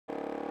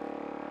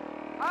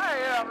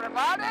Hey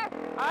everybody,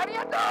 how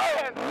you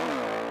doing?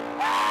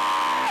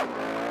 Ah!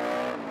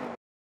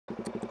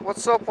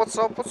 What's up, what's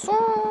up, what's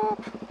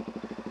up?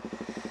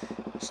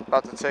 Just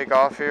about to take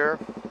off here.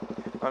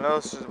 I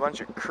noticed there's a bunch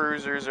of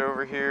cruisers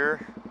over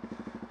here.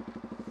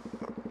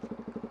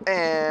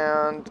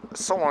 And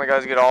saw one of the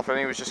guys get off and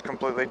he was just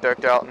completely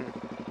decked out in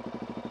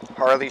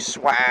Harley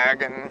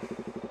swag and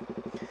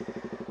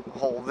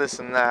whole this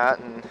and that,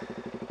 and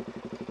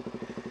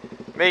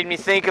made me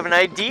think of an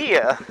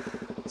idea.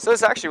 So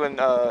it's actually when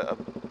a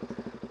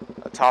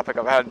topic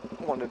I've had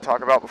wanted to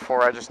talk about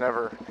before. I just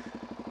never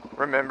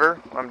remember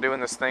when I'm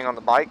doing this thing on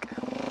the bike.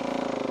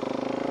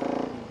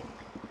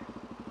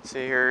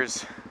 See,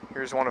 here's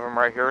one of them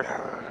right here.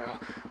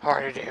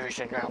 Harley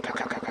Davidson.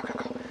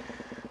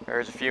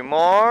 There's a few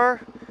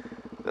more.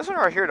 This one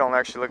right here don't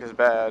actually look as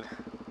bad.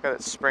 Got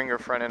that Springer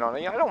front end on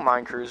it. Yeah, I don't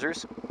mind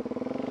cruisers.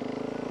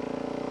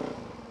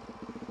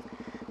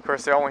 Of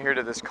course, they all went here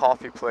to this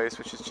coffee place,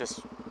 which is just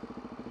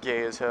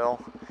gay as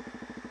hell.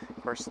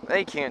 Of course,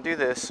 they can't do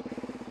this.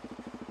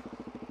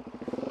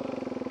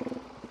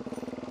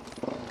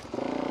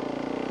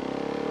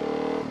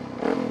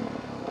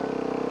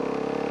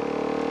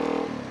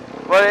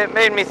 But it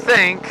made me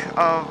think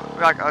of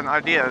like an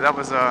idea that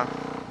was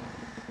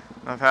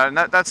I've had, and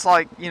that's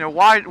like, you know,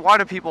 why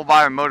do people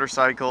buy a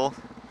motorcycle?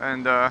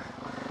 And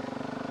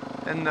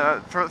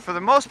for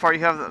the most part,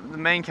 you have the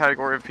main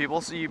category of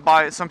people. So you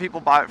buy it. Some people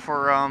buy it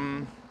for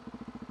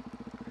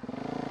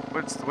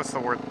what's the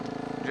word?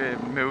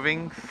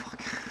 Moving,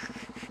 fuck.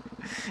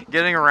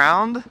 Getting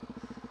around.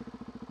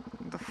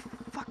 The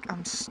fuck,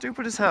 I'm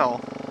stupid as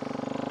hell.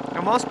 You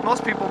know, most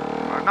people,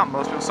 not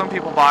most people, some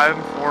people buy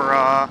them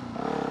for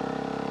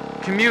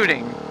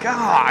commuting.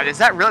 God, is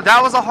that real?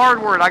 That was a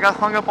hard word. I got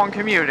hung up on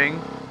commuting.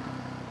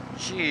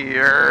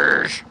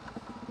 Cheers.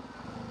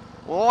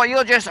 Well,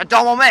 you're just a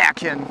dumb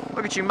American.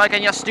 Look at you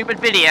making your stupid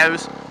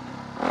videos.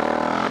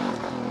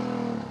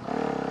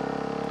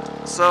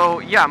 So,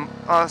 yeah,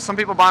 some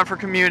people buy them for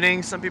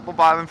commuting, some people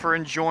buy them for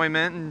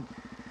enjoyment and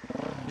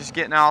just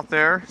getting out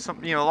there.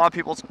 Some, you know, a lot of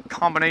people, it's a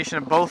combination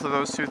of both of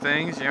those two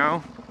things, you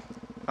know.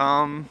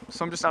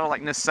 Some just out of,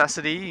 like,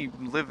 necessity.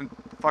 You live in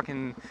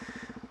fucking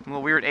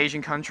little weird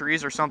Asian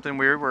countries or something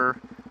weird where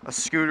a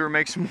scooter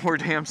makes more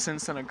damn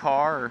sense than a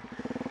car. Or,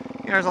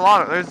 you know,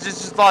 there's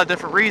just a lot of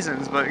different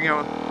reasons, but, you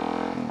know.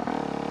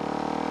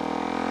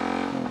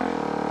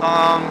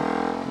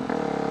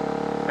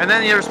 And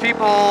then there's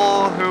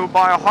people who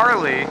buy a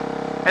Harley,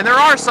 and there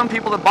are some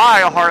people that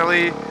buy a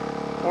Harley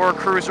or a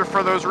cruiser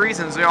for those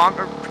reasons. You know,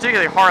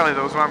 particularly Harley,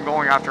 those what I'm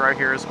going after right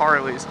here is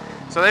Harleys.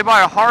 So they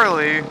buy a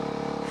Harley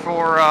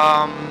for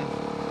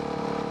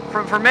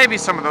maybe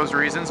some of those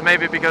reasons,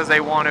 maybe because they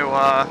want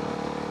to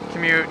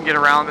commute and get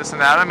around this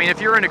and that. I mean,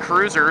 if you're into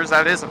cruisers,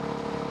 it's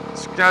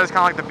kind of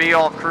like the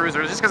be-all of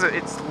cruisers, just because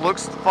it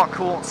looks fuck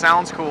cool and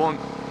sounds cool. And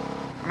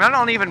I mean, I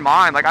don't even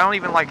mind. Like, I don't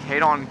even like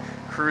hate on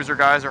cruiser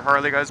guys or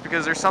Harley guys,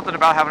 because there's something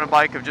about having a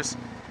bike of just,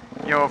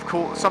 you know, of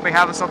cool,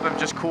 having something of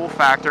just cool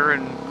factor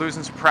and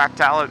losing some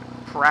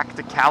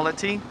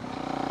practicality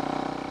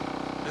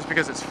just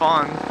because it's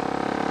fun.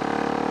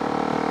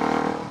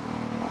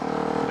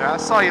 Yeah, I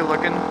saw you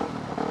looking,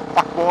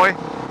 fuck boy.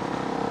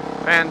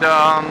 And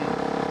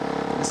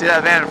you see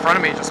that van in front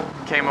of me just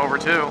came over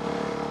too.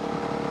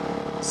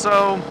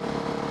 So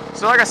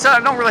like I said, I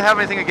don't really have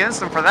anything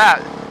against them for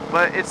that,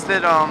 but it's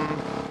that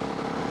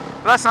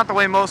but that's not the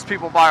way most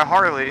people buy a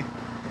Harley.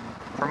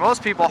 For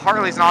most people,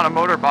 Harley's not a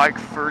motorbike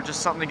for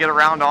just something to get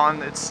around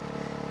on. It's,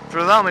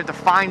 for them, it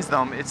defines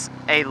them. It's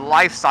a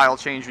lifestyle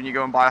change when you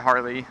go and buy a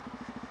Harley.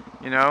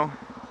 You know,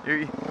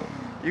 you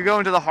go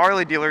into the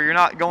Harley dealer. You're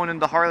not going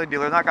into the Harley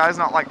dealer. That guy's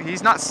not like,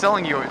 he's not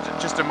selling you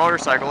just a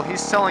motorcycle. He's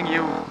selling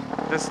you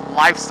this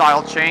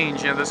lifestyle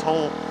change. You know, this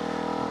whole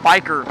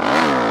biker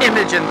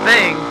image and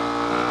thing.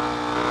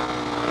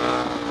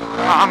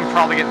 I'm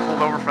probably getting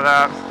pulled over for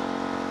that.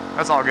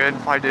 That's all good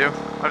if I do.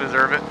 I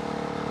deserve it.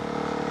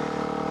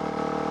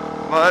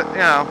 But, you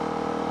know,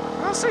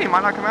 we'll see. He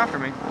might not come after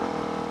me. You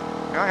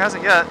know, he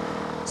hasn't yet.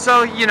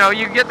 So, you know,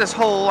 you get this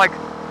whole, like,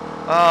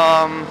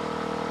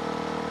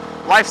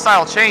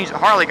 lifestyle change that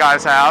Harley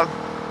guys have.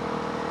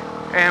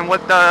 And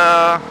what the...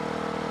 I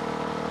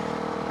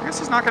guess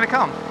he's not going to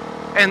come.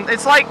 And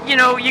it's like, you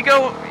know, you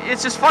go...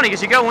 It's just funny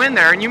because you go in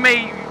there and you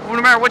may... No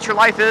matter what your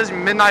life is,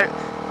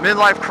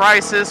 midlife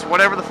crisis,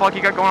 whatever the fuck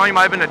you got going on, you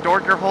might have been a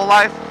dork your whole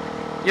life.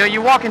 You know,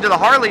 you walk into the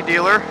Harley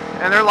dealer,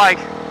 and they're like,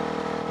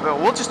 well,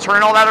 we'll just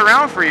turn all that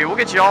around for you. We'll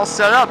get you all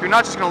set up. You're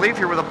not just going to leave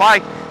here with a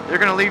bike. You're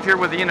going to leave here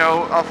with, you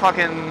know, all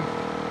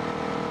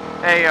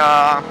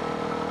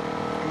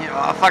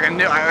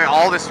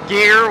this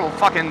gear. We'll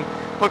fucking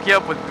hook you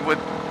up with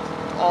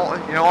all,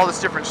 you know, all this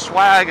different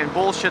swag and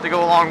bullshit to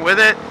go along with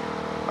it.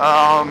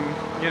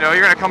 You know,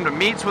 you're going to come to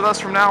meets with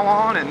us from now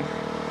on, and,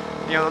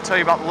 you know, they'll tell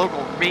you about the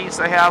local meets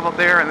they have up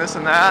there and this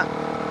and that.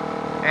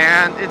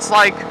 And it's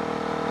like,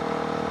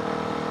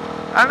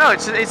 I don't know,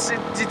 it's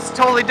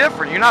totally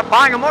different. You're not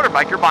buying a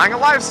motorbike, you're buying a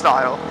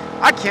lifestyle.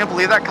 I can't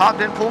believe that cop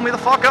didn't pull me the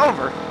fuck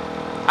over.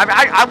 I mean,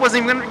 I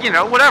wasn't even gonna, you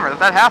know, whatever. If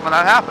that happened,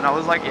 that happened. I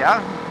was like,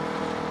 yeah.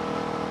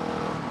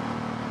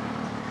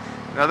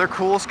 Another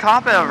coolest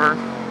cop ever.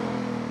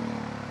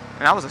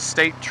 And that was a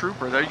state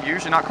trooper. They're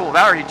usually not cool.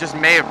 That or he just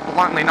may have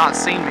bluntly not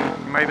seen me.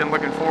 He may have been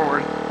looking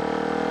forward.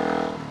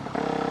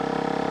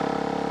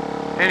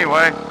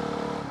 Anyway.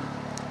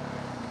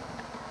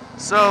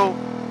 So,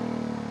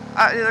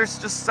 that's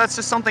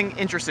just something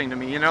interesting to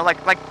me, you know, like,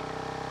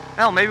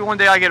 hell, maybe one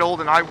day I get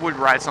old and I would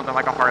ride something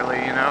like a Harley,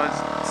 you know,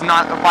 it's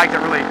not a bike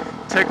that really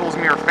tickles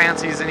me or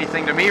fancies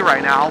anything to me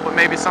right now, but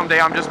maybe someday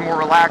I'm just more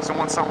relaxed and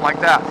want something like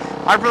that.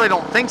 I really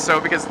don't think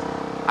so, because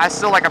I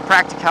still like a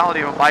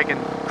practicality of a bike,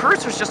 and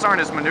cruisers just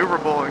aren't as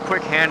maneuverable and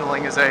quick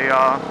handling as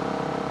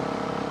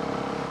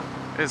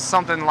is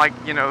something like,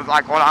 you know,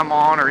 like what I'm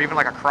on, or even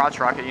like a crotch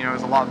rocket, you know,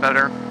 is a lot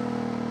better.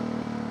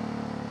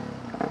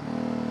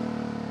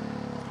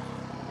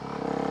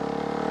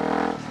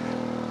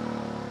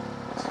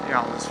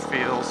 Yeah, this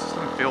feels, it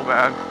doesn't feel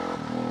bad.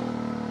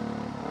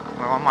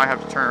 Well, I might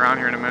have to turn around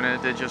here in a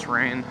minute. It did just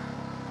rain.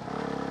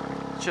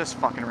 It just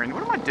fucking rained.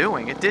 What am I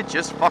doing? It did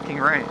just fucking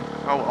rain.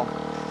 Oh well.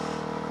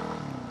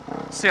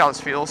 Let's see how this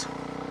feels.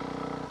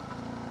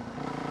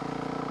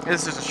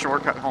 This is a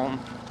shortcut home.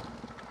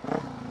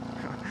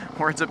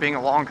 Or ends up being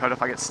a long cut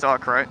if I get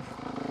stuck, right?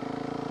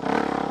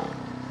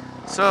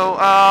 So,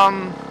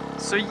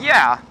 so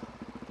yeah.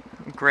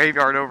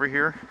 Graveyard over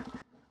here.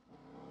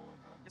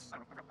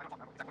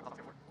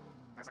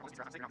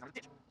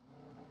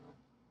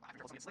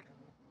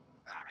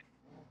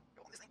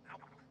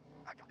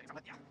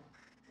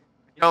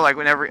 You know, like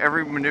when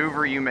every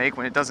maneuver you make,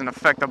 when it doesn't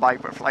affect the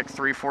bike but for like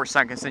 3-4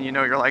 seconds, then you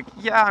know you're like,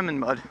 yeah, I'm in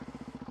mud.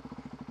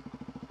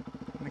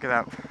 Look at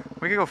that.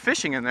 We could go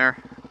fishing in there.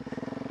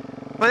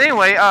 But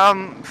anyway,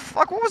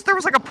 fuck, there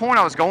was like a point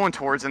I was going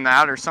towards in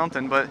that or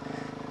something, but,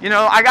 you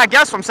know, I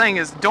guess what I'm saying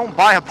is don't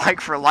buy a bike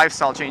for a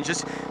lifestyle change.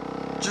 Just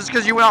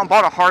because you went out and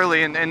bought a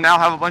Harley and now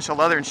have a bunch of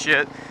leather and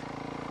shit,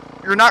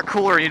 you're not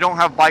cooler and you don't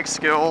have bike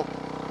skill.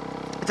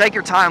 Take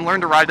your time,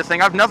 learn to ride the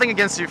thing. I have nothing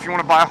against you if you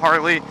want to buy a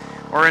Harley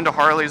or into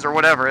Harleys or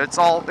whatever. It's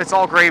all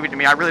gravy to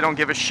me. I really don't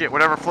give a shit,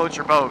 whatever floats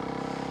your boat.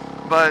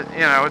 But,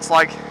 you know, it's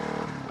like,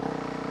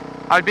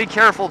 I'd be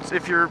careful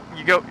if you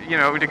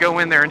know, to go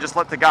in there and just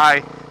let the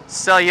guy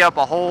sell you up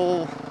a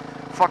whole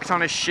fuck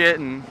ton of shit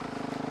and,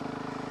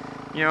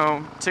 you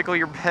know, tickle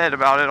your head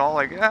about it all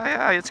like,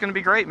 yeah, it's gonna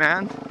be great,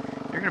 man.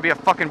 You're gonna be a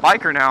fucking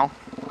biker now.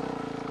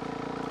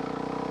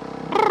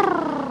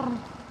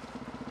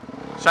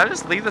 Should I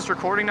just leave this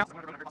recording now?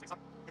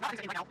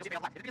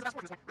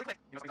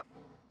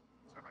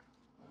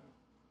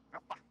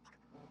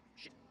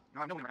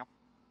 No, I'm knowing right now.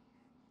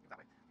 That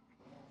way.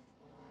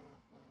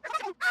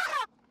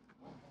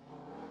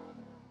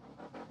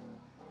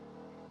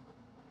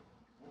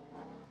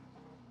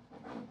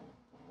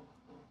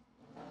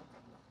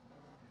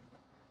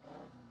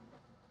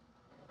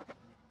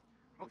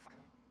 Oh, fuck.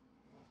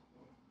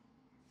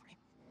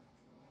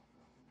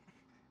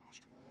 Oh,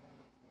 shit.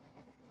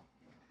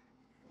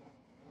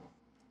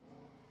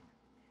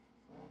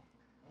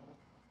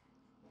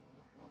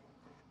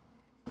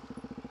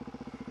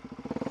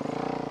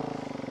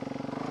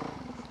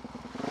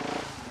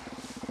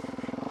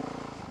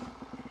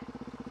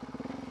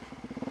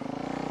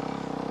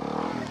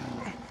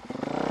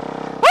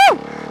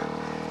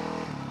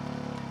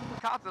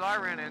 Cop that I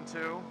ran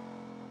into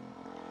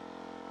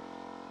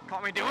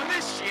caught me doing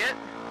this shit.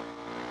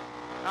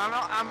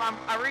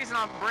 The reason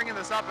I'm bringing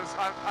this up is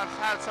I've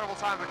had several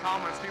times in the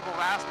comments people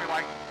have asked me,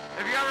 like,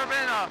 have you ever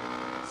been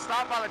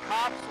stopped by the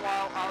cops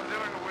while I was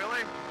doing a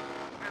wheelie?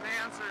 And the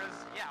answer is